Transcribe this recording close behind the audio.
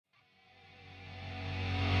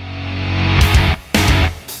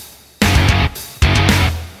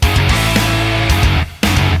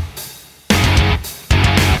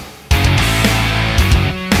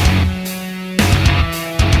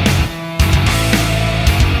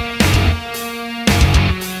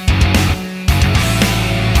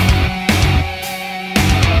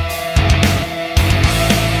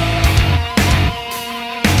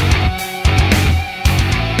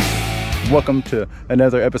welcome to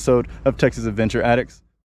another episode of Texas Adventure Addicts.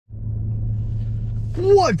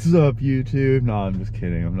 What's up, YouTube? No, I'm just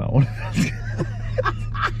kidding. I'm not one of those guys.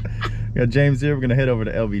 Got James here. We're gonna head over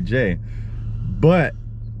to LBJ, but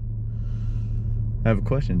I have a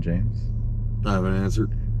question, James. I have an answer.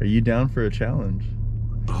 Are you down for a challenge?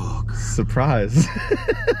 Oh, crap. Surprise.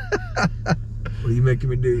 What are you making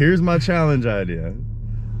me do? Here's my challenge idea.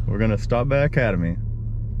 We're gonna stop by Academy.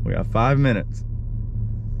 We got 5 minutes.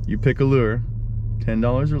 You pick a lure,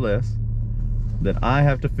 $10 or less, that I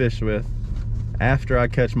have to fish with after I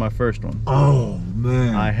catch my first one. Oh,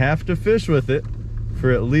 man. I have to fish with it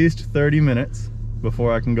for at least 30 minutes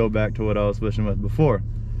before I can go back to what I was fishing with before.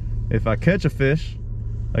 If I catch a fish,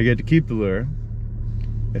 I get to keep the lure.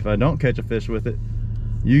 If I don't catch a fish with it,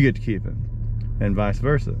 you get to keep it, and vice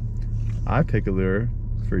versa. I pick a lure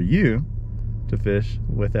for you to fish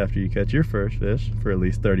with after you catch your first fish for at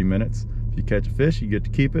least 30 minutes. If you catch a fish, you get to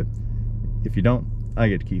keep it. If you don't, I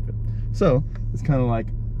get to keep it. So it's kind of like,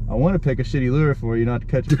 I want to pick a shitty lure for you not to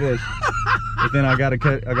catch a fish, but then I gotta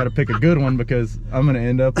pick a good one because I'm gonna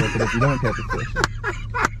end up with it if you don't catch a fish.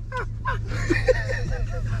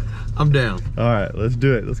 I'm down. All right, let's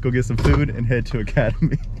do it. Let's go get some food and head to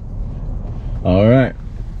Academy. All right,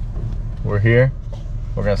 we're here.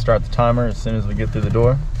 We're gonna start the timer as soon as we get through the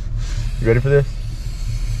door. You ready for this?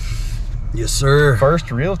 Yes, sir. First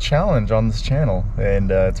real challenge on this channel,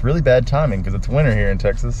 and it's really bad timing because it's winter here in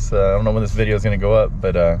Texas. I don't know when this video is gonna go up,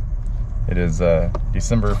 but it is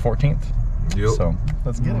December 14th. Yep. So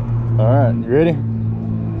let's get it. All right, you ready?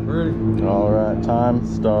 Ready. All right, time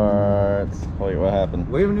starts. Wait, what happened?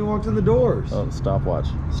 We haven't even walked in the doors. Oh, stopwatch.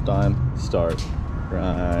 Time start. Right.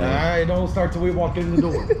 Alright, don't start till we walk in the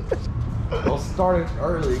door. We'll start it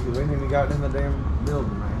early because we ain't even gotten in the damn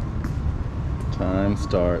building, man. Time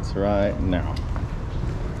starts right now.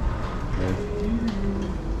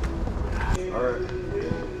 Alright.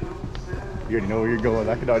 You already know where you're going.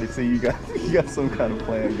 I can already see you got some kind of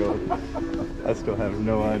plan going. I still have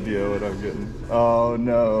no idea what I'm getting. Oh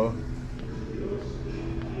no.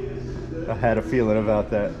 I had a feeling about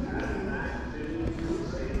that.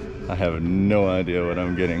 I have no idea what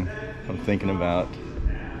I'm getting. I'm thinking about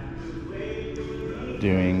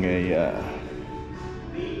doing a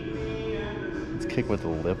let's kick with a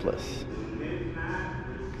lipless.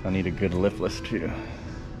 I need a good lipless too.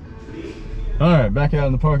 Alright, back out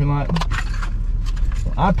in the parking lot.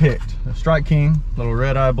 I picked a Strike King, little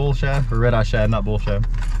red-eye bull shad, or red-eye shad, not bull shad.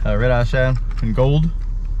 Red-eye shad in gold.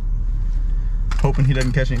 Hoping he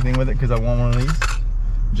doesn't catch anything with it because I want one of these.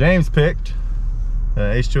 James picked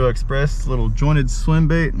H2O Express, little jointed swim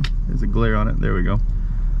bait. There's a glare on it, there we go.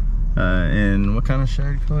 In what kind of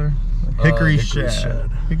shad color? Hickory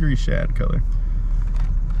shad. Hickory shad color.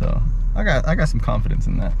 So I got some confidence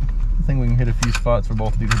in that. I think we can hit a few spots where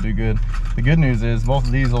both of these will do good. The good news is both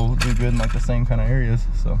of these will do good in like the same kind of areas,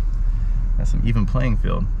 so that's some even playing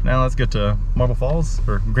field. Now let's get to Marble Falls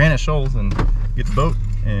or Granite Shoals and get the boat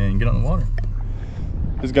and get on the water.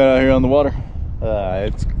 Just got out here on the water.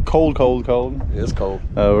 It's cold. It's cold.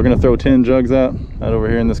 We're gonna throw 10 jugs out over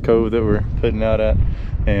here in this cove that we're putting out at,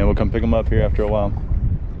 and we'll come pick them up here after a while.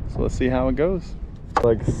 So let's see how it goes.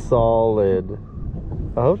 Like solid.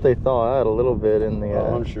 I hope they thaw out a little bit in the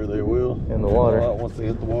I'm sure they will. In the water. Once they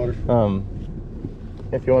hit the water.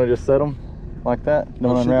 If you want to just set them like that,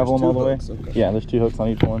 don't unravel them all the way. Okay. Yeah, there's 2 hooks on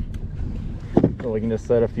each one. So we can just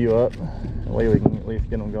set a few up. That way we can at least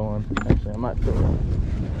get them going. Actually, I might throw the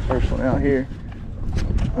first one out here.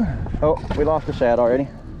 Oh, we lost the shad already.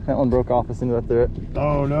 That one broke off as soon as I threw it.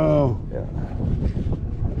 Oh no. Yeah.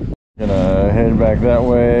 Gonna head back that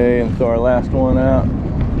way and throw our last one out.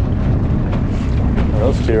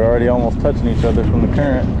 Those two are already almost touching each other from the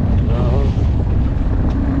current.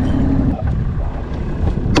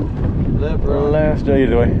 Last day,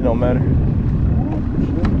 either way, it don't matter.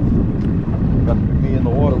 Got me in the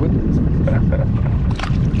water with it.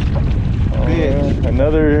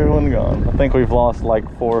 Another one gone. I think we've lost like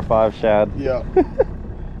 4 or 5 shad. Yeah.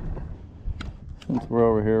 Since we're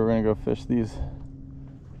over here, we're gonna go fish these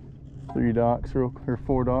 4 docks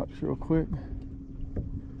real quick.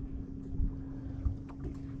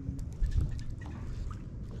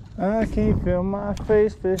 I can't feel my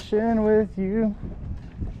face fishing with you,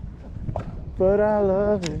 but I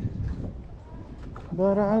love it,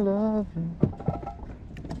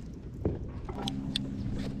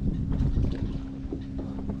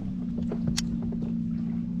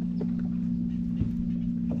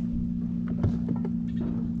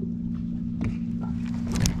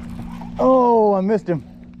 Oh, I missed him.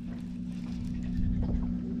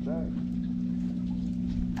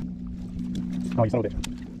 Oh, you son of a bitch.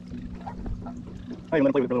 I didn't let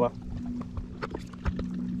him play with it for a little while.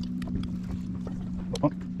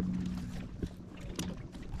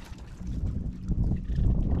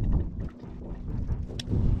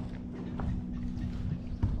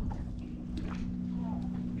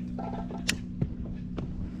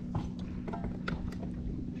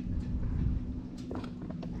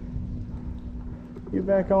 Get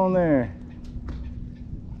back on there.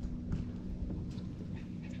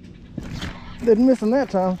 Didn't miss him that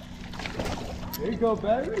time. There you go,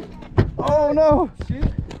 baby. Oh no!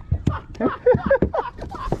 Shit.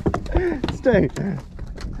 Stay.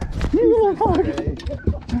 You little fuck.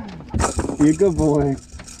 You a good boy.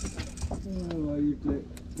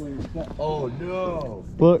 Oh no!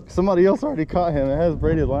 Look, somebody else already caught him. It has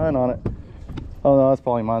braided line on it. Oh no, that's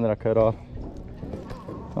probably mine that I cut off.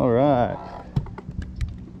 All right.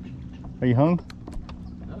 Are you hung?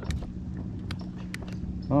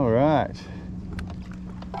 All right.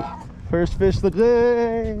 First fish of the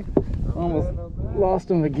day. Almost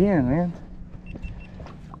lost him again, man.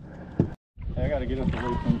 I gotta get up the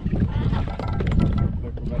loop.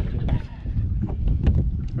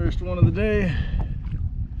 First one of the day.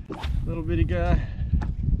 Little bitty guy.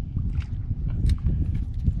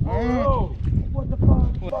 Oh! What the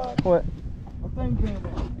fuck? What? A thing came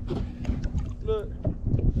out. Look.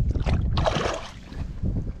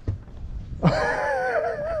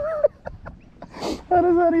 How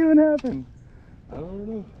does that even happen? I don't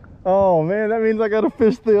know. Oh man, that means I gotta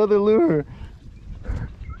fish the other lure.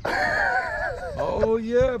 Oh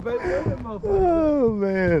yeah, baby. That motherfucker. Oh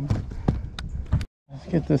man. Let's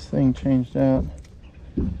get this thing changed out.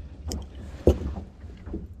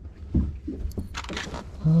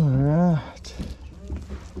 Alright.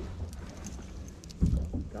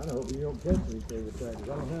 Kinda hope you don't catch anything with that, 'cause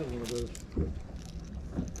I don't have one of those.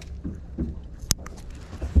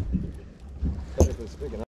 Technically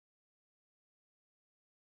speaking.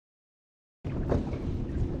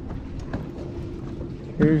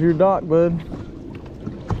 Here's your dock, bud.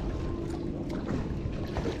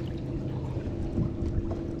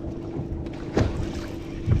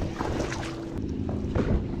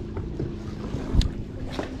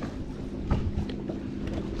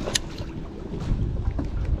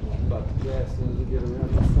 About to cast as soon as we get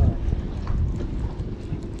around this side.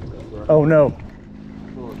 Oh no.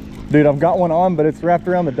 Dude, I've got one on, but it's wrapped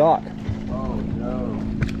around the dock. Oh no.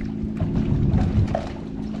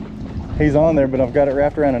 He's on there, but I've got it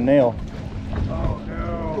wrapped around a nail. Oh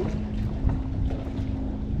no.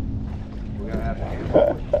 We're gonna have to handle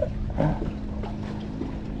it.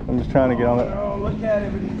 I'm just trying to get on it. Oh, look at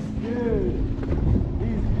him, and he's good.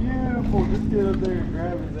 He's beautiful. Just get up there and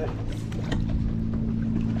grab his ass.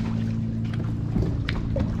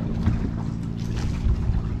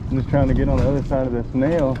 I'm just trying to get on the other side of this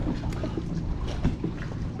nail.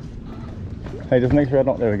 Hey, just make sure I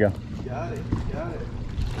don't. There we go. Got it, got it.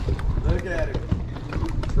 Look at him.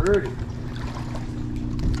 Pretty.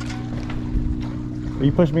 Will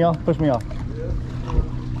you push me off? Push me off.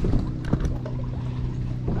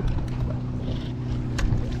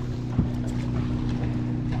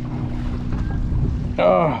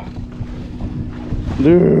 Oh,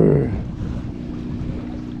 dude.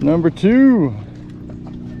 Number 2.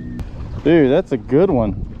 Dude, that's a good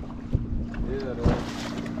one. Yeah, dude.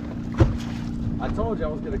 I told you I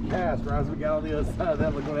was gonna cast right as we got on the other side of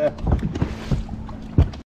that. Look what happened.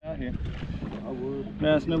 Out here. I would.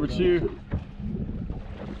 Bass number 2.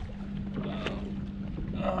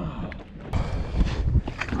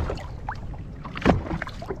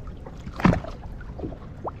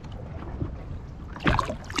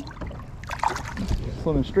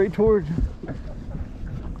 Swimming straight towards you.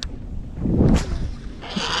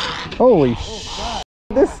 Holy shit.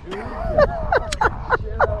 This.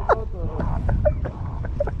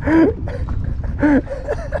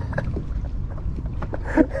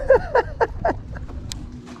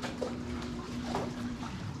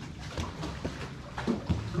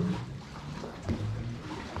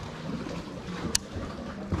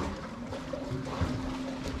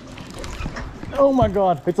 Oh my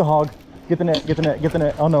god, it's a hog. Get the net, get the net, get the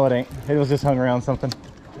net. Oh no, it ain't. It was just hung around something.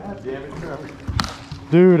 God damn it, Trevor.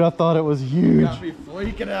 Dude, I thought it was huge. Got me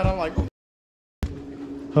freaking out. I'm like,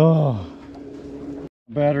 Oh.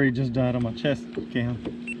 Battery just died on my chest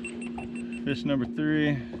cam. Fish number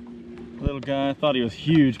 3. Little guy. I thought he was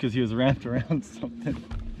huge because he was wrapped around something.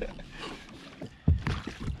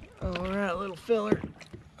 Alright, little filler.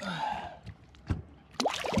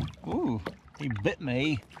 Ooh, he bit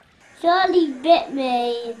me. Charlie bit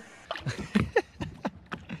me.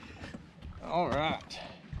 All right.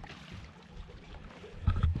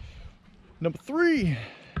 Number 3.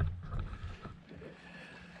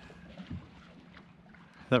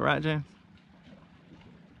 Is that right, James?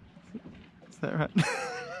 Is that right?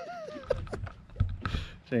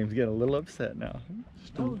 James getting a little upset now.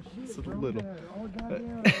 Just a, just a little. oh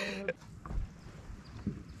goddamn.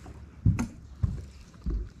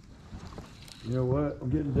 You know what? I'm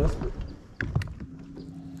getting desperate.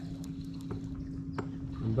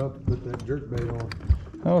 I'm I'm about to put that jerkbait on.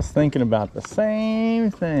 I was thinking about the same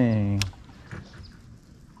thing.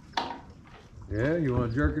 Yeah, you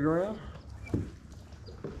want to jerk it around?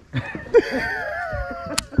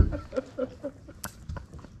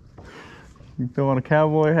 You throw on a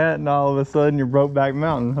cowboy hat and all of a sudden you're Brokeback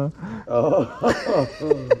Mountain, huh? Oh.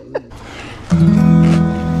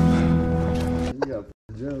 You got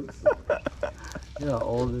jokes. You know how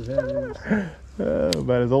old his head is?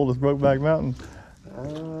 About as old as Brokeback Mountain.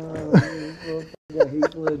 Got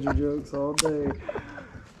Heath Ledger jokes all day.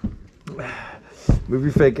 Move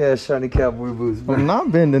your fake ass shiny cowboy boots. I'm not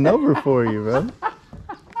bending over for you, bro. And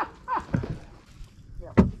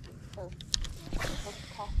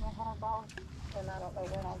I don't know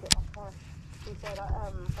when I'll get my car. He said,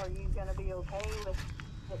 are you going to be okay with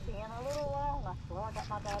it being a little while? And I said, well, I got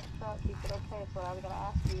my dad's truck. He said, okay, so I was going to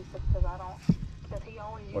ask you, because he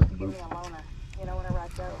always used to give me a loaner, you know, whenever I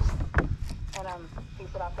go. And he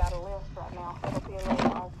said, I've got a list right now. It'll be a little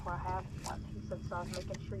while before I have one. He said, so I was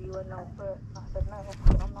making sure you wasn't on foot. I said, no,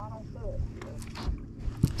 I'm not on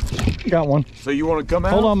foot. Got one. So you want to come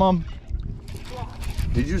out? Hold on, Mom. Yeah.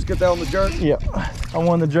 Did you just get that on the jerk? Yeah. I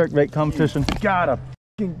won the jerkbait competition. Got a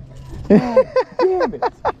fucking... God damn it.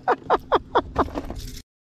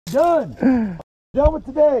 Done. Done with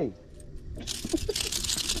today.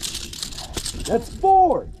 That's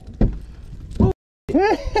 4.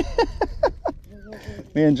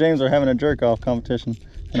 Me and James are having a jerk-off competition,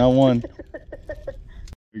 and I won. There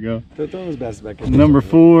you go. Throw those bass back in. Number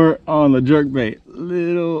 4 on the jerkbait.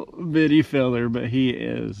 Little bitty feller, but he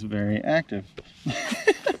is very active.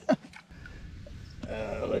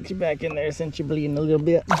 I'll let you back in there since you're bleeding a little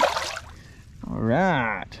bit. All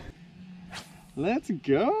right. Let's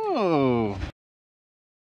go.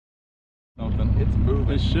 Something. It's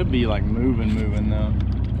moving. It should be like moving though.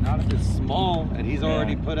 Not if it's small and he's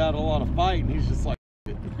already put out a lot of fight and he's just like,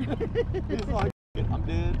 he's like, I'm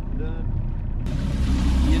dead, I'm done.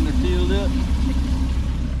 Getting her filled up.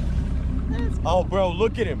 Oh, bro,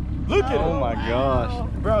 look at him. Look at him. Oh my gosh.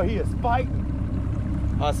 Bro, he is fighting.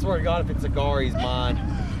 I swear to God, if it's a gar, he's mine.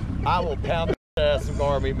 I will pound the ass some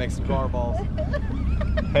gar meat, make some gar balls.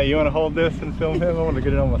 Hey, you want to hold this and film him? I want to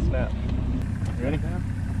get it on my snap. You ready?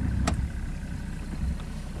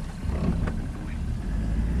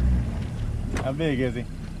 How big is he?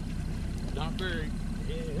 Not very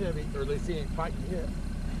heavy, or at least he ain't fighting yet.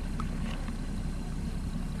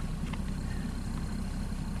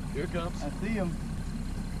 Here it comes. I see him.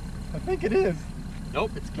 I think it is.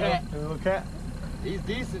 Nope, it's a cat. A little cat. He's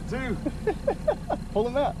decent too. Pull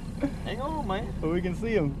him out Hang on, man. so we can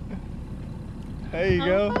see him. There you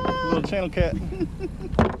go. Little channel cat.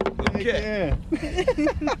 Okay.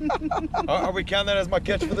 Yeah. Are we counting that as my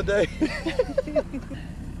catch for the day?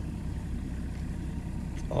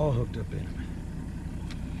 It's all hooked up in him.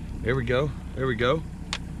 There we go. There we go.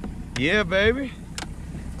 Yeah, baby.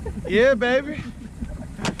 Yeah, baby.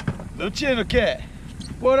 Little channel cat.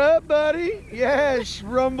 What up, buddy? Yes,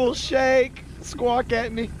 rumble, shake, squawk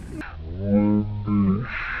at me.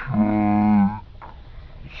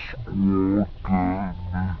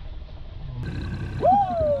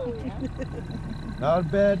 Not a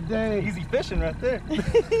bad day. Easy fishing right there.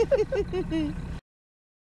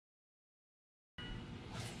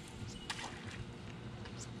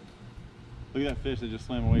 Look at that fish that just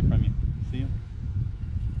swam away from you. See him?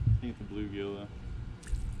 I think it's a bluegill though.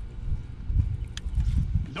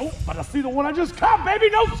 Nope, but I see the one I just caught, baby.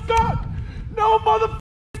 No skunk. No mother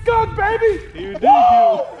skunk, baby. You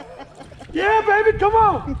do. Yeah, baby, come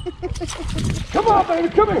on. Come on, baby,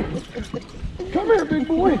 come here. Come here, big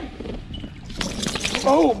boy.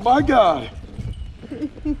 Oh, my God.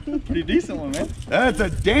 Pretty decent one, man. That's a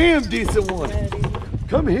damn decent one.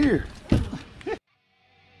 Come here.